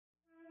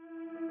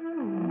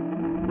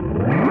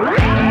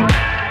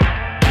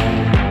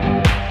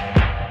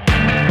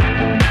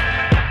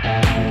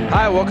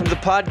welcome to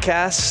the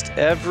podcast.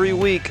 Every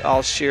week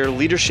I'll share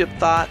leadership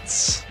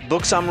thoughts,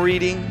 books I'm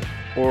reading,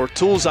 or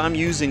tools I'm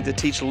using to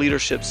teach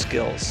leadership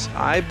skills.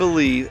 I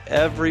believe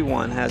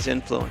everyone has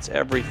influence.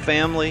 Every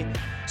family,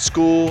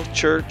 school,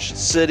 church,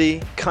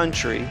 city,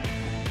 country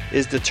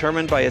is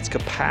determined by its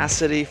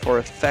capacity for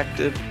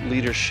effective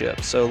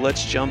leadership. So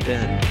let's jump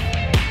in.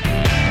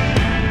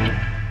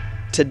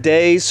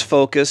 Today's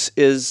focus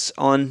is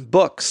on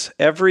books.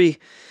 Every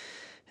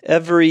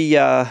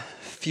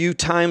few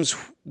times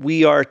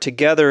we are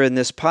together in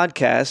this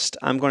podcast,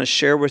 I'm going to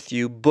share with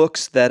you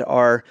books that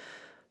are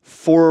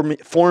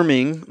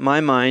forming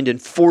my mind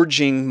and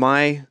forging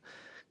my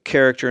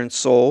character and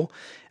soul.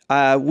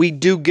 We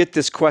do get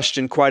this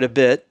question quite a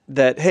bit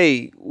that,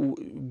 hey,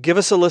 give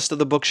us a list of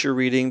the books you're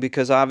reading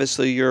because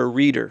obviously you're a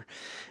reader.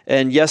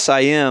 And yes, I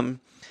am.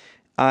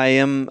 I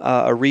am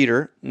a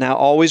reader. Now,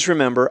 always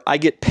remember, I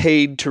get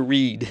paid to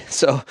read.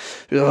 So,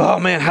 oh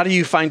man, how do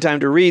you find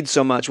time to read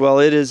so much? Well,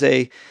 it is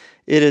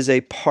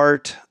a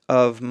part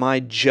of my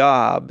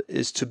job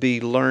is to be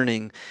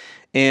learning.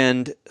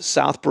 And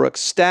Southbrook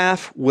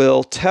staff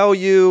will tell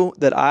you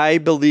that I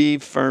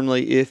believe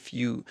firmly if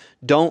you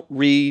don't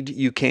read,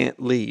 you can't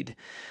lead.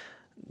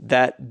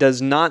 That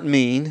does not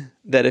mean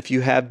that if you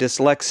have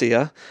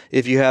dyslexia,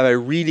 if you have a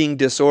reading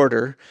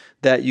disorder,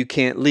 that you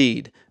can't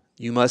lead.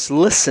 You must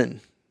listen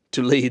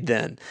to lead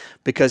then,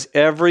 because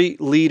every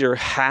leader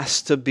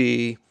has to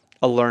be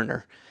a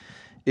learner.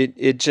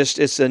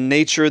 It's the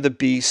nature of the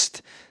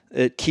beast.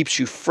 It keeps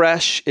you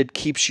fresh. It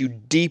keeps you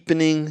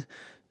deepening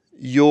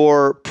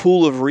your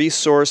pool of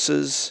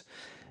resources.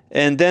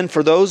 And then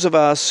for those of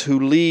us who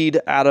lead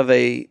out of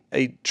a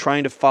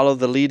trying to follow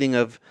the leading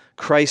of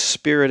Christ's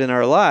Spirit in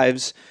our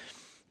lives,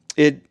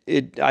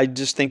 I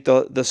just think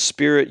the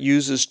Spirit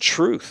uses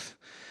truth.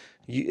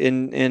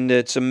 And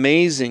it's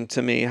amazing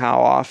to me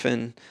how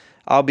often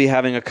I'll be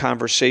having a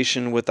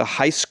conversation with a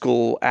high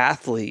school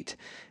athlete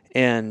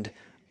and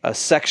a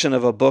section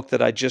of a book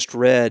that I just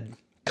read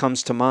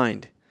comes to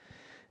mind.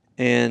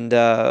 And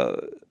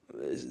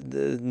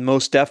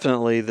most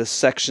definitely the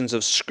sections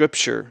of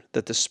Scripture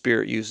that the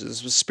Spirit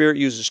uses. The Spirit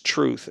uses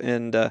truth.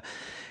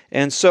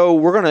 And so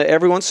we're going to,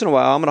 every once in a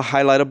while, I'm going to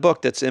highlight a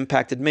book that's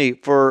impacted me.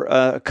 For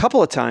a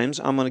couple of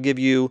times, I'm going to give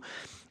you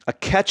a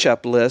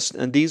catch-up list,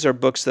 and these are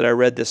books that I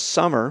read this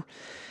summer.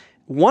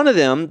 One of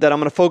them that I'm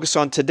going to focus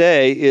on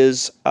today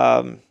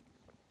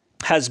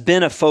has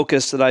been a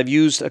focus that I've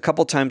used a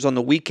couple times on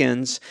the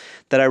weekends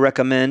that I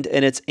recommend,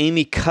 and it's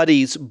Amy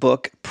Cuddy's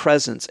book,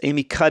 Presence.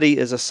 Amy Cuddy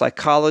is a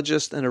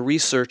psychologist and a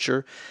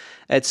researcher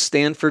at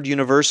Stanford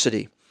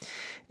University.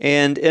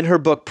 And in her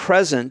book,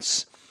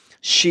 Presence,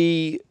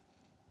 she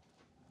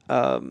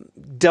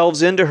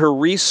delves into her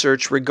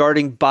research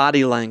regarding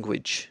body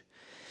language.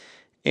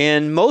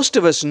 And most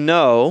of us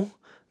know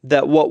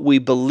that what we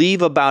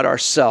believe about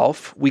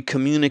ourselves, we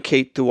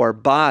communicate through our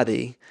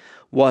body.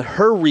 What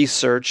her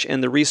research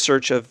and the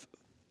research of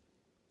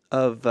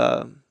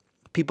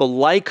people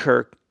like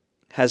her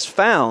has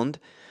found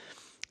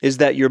is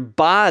that your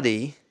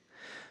body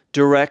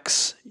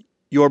directs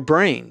your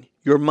brain,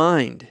 your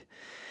mind.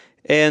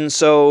 And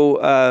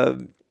so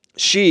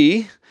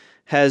she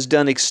has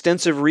done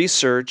extensive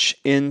research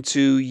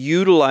into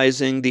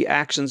utilizing the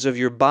actions of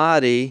your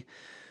body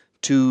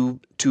to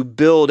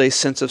build a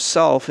sense of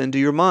self into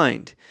your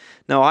mind.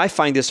 Now, I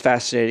find this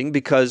fascinating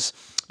because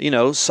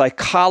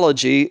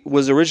psychology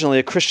was originally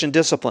a Christian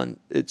discipline.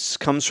 It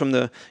comes from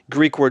the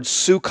Greek word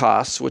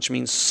psychos, which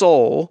means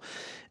soul,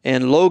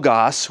 and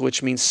logos,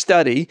 which means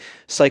study.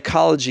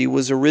 Psychology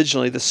was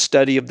originally the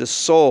study of the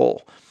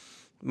soul.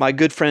 My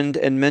good friend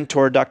and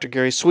mentor, Dr.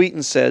 Gary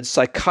Sweeten, said,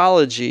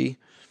 psychology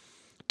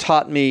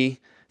taught me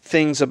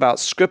things about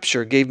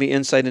Scripture, gave me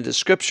insight into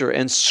Scripture,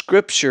 and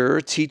Scripture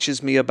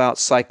teaches me about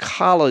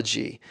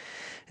psychology.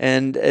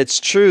 And it's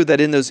true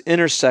that in those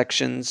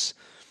intersections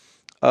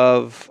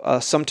of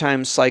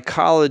sometimes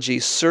psychology,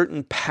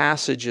 certain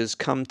passages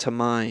come to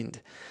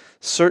mind.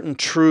 Certain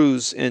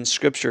truths in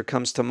Scripture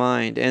comes to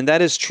mind. And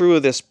that is true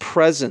of this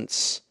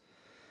presence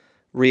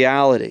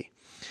reality.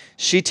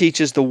 She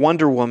teaches the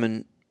Wonder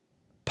Woman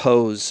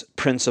pose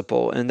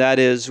principle. And that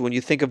is when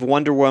you think of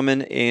Wonder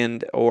Woman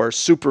or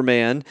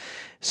Superman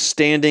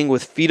standing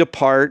with feet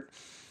apart,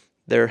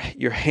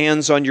 your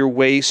hands on your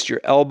waist,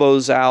 your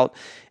elbows out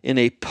in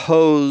a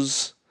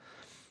pose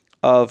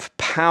of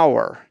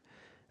power,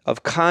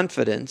 of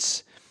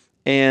confidence,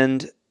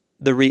 and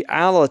the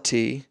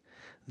reality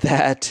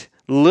that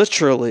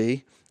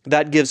literally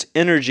that gives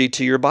energy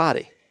to your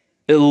body.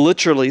 It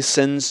literally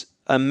sends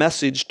a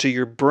message to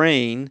your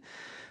brain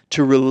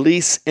to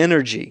release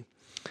energy.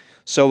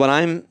 So when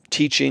I'm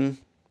teaching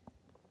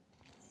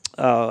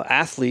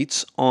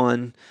athletes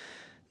on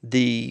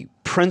the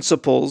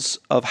principles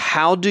of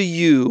how do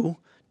you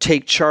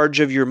take charge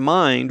of your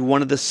mind,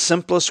 one of the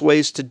simplest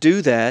ways to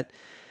do that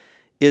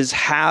is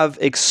have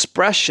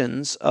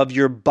expressions of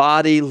your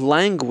body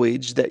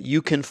language that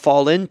you can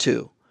fall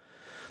into.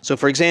 So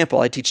for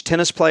example, I teach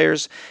tennis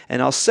players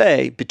and I'll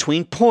say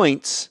between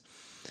points,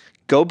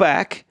 go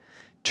back,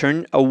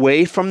 turn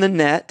away from the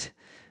net,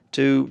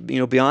 to,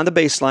 beyond the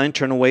baseline,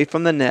 turn away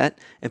from the net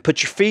and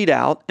put your feet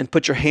out and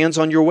put your hands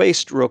on your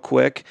waist real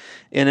quick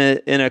in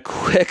a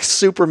quick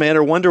Superman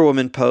or Wonder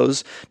Woman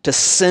pose to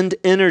send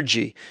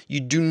energy.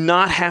 You do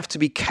not have to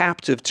be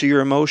captive to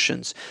your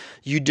emotions.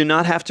 You do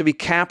not have to be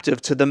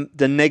captive to the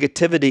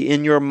negativity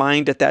in your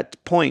mind at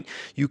that point.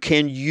 You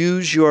can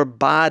use your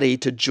body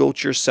to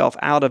jolt yourself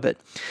out of it.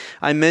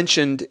 I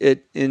mentioned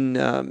it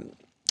in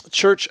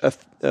church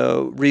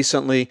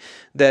recently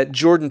that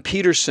Jordan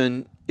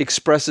Peterson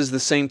expresses the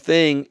same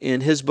thing in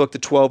his book, The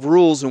 12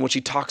 Rules, in which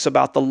he talks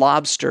about the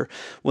lobster.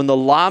 When the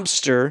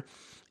lobster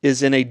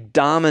is in a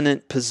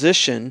dominant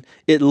position,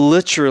 it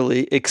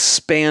literally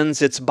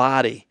expands its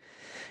body.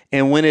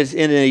 And when it's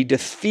in a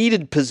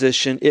defeated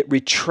position, it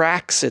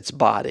retracts its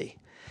body.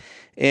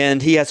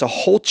 And he has a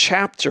whole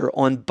chapter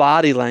on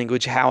body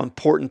language, how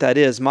important that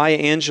is.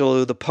 Maya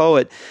Angelou, the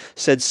poet,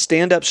 said,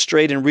 "Stand up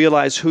straight and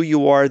realize who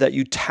you are, that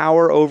you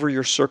tower over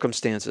your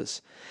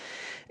circumstances."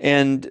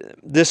 And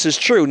this is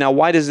true. Now,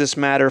 why does this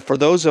matter? For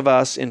those of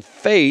us in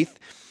faith,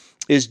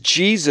 is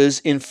Jesus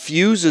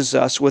infuses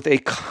us with a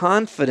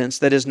confidence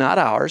that is not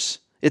ours.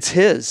 It's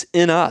His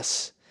in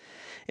us.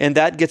 And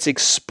that gets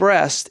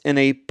expressed in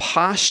a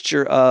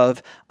posture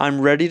of,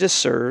 I'm ready to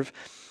serve.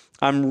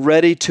 I'm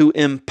ready to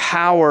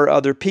empower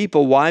other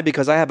people. Why?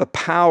 Because I have a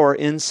power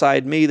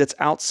inside me that's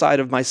outside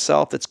of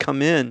myself that's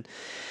come in.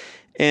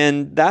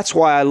 And that's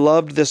why I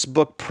loved this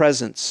book,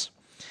 Presence.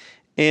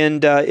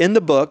 And in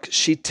the book,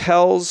 she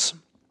tells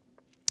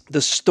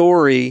the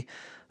story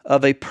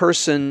of a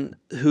person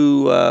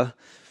whose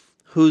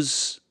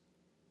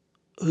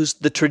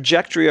the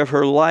trajectory of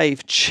her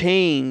life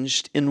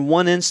changed in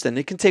one instant.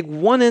 It can take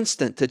one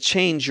instant to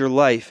change your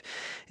life.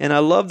 And I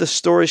love the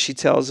story she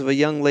tells of a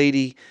young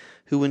lady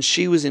who, when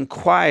she was in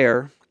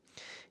choir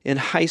in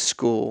high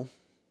school,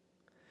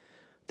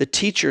 the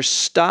teacher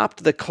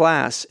stopped the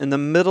class in the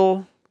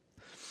middle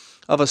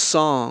of a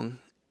song.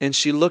 And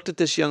she looked at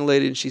this young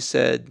lady and she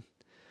said,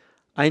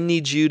 "I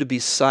need you to be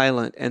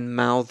silent and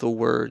mouth the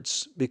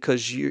words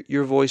because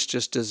your voice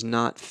just does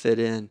not fit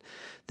in."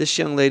 This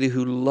young lady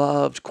who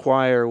loved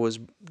choir was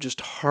just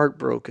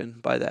heartbroken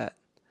by that.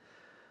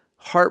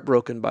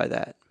 Heartbroken by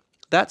that.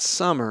 That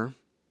summer,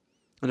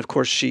 and of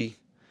course she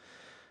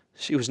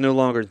was no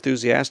longer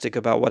enthusiastic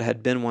about what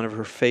had been one of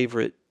her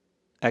favorite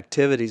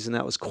activities, and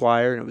that was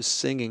choir, and it was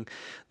singing.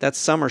 That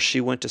summer she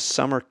went to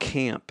summer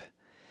camp.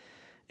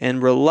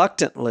 And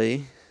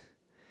reluctantly,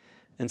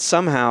 and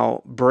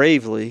somehow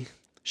bravely,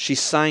 she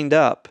signed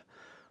up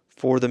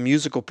for the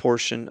musical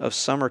portion of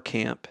summer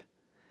camp.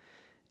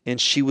 And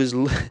she was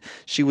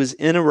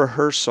in a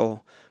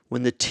rehearsal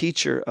when the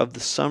teacher of the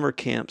summer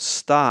camp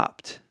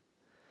stopped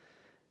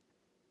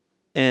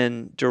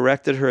and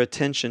directed her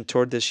attention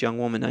toward this young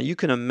woman. Now you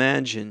can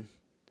imagine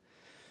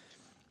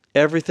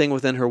everything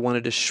within her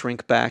wanted to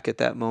shrink back at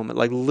that moment,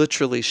 like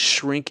literally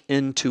shrink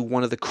into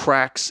one of the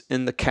cracks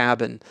in the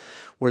cabin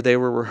where they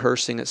were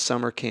rehearsing at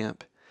summer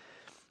camp.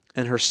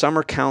 And her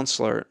summer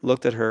counselor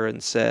looked at her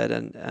and said,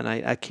 and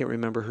I can't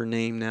remember her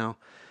name now,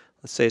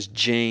 let's say it's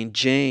Jane.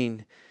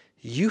 "Jane,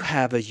 you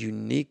have a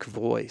unique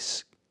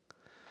voice.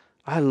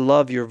 I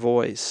love your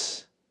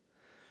voice.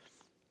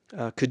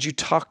 Could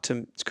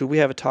we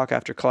have a talk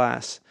after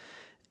class?"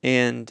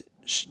 And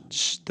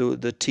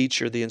the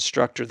teacher, the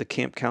instructor, the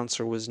camp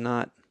counselor was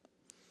not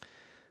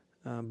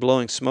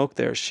blowing smoke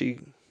there. She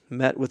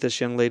met with this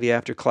young lady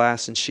after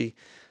class and she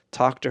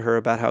talked to her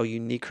about how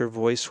unique her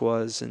voice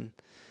was, and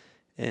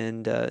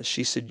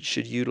she said you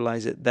should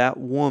utilize it. That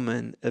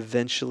woman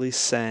eventually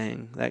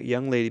sang, that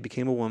young lady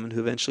became a woman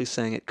who eventually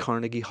sang at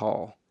Carnegie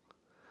Hall.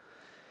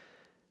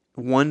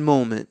 One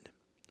moment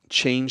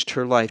changed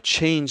her life,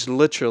 changed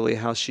literally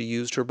how she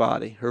used her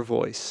body, her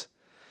voice.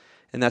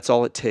 And that's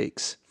all it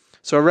takes.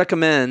 So I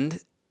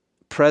recommend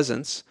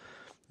Presence,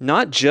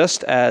 not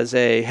just as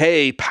a,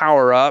 hey,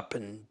 power up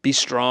and be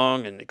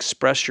strong and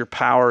express your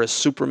power as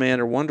Superman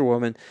or Wonder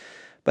Woman,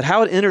 but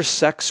how it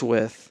intersects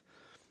with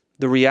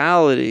the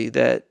reality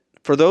that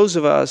for those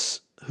of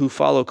us who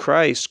follow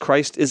Christ,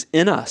 Christ is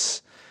in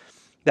us.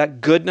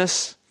 That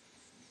goodness,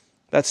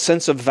 that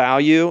sense of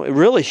value,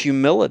 really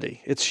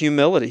humility. It's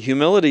humility.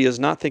 Humility is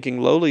not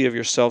thinking lowly of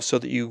yourself so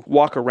that you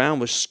walk around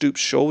with stooped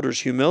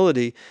shoulders.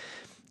 Humility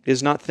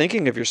is not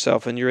thinking of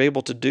yourself, and you're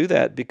able to do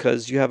that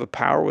because you have a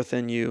power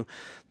within you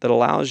that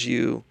allows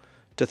you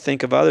to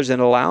think of others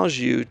and allows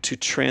you to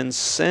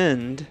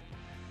transcend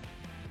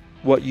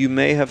what you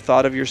may have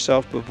thought of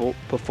yourself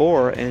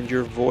before, and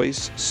your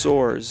voice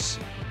soars.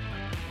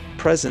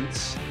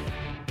 Presence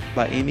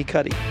by Amy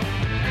Cuddy.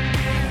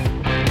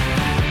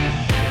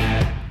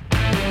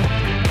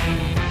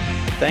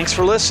 Thanks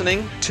for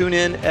listening. Tune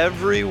in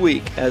every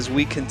week as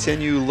we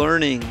continue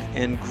learning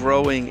and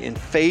growing in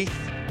faith,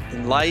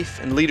 in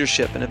life, and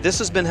leadership. And if this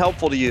has been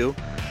helpful to you,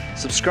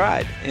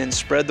 subscribe and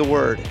spread the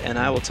word. And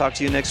I will talk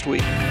to you next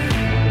week.